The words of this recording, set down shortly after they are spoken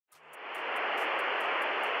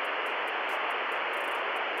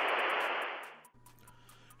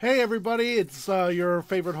Hey everybody, it's your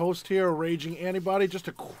favorite host here, Raging Antibody. Just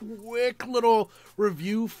a quick little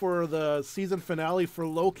review for the season finale for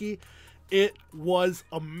Loki. It was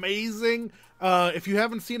amazing. If you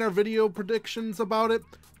haven't seen our video predictions about it,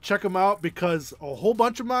 check them out because a whole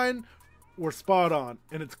bunch of mine were spot on,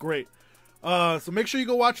 and it's great. So make sure you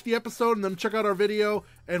go watch the episode and then check out our video,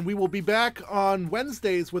 and we will be back on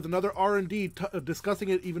Wednesdays with another R&D discussing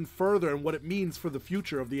it even further and what it means for the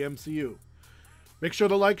future of the MCU. Make sure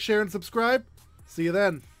to like, share, and subscribe. See you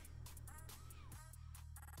then.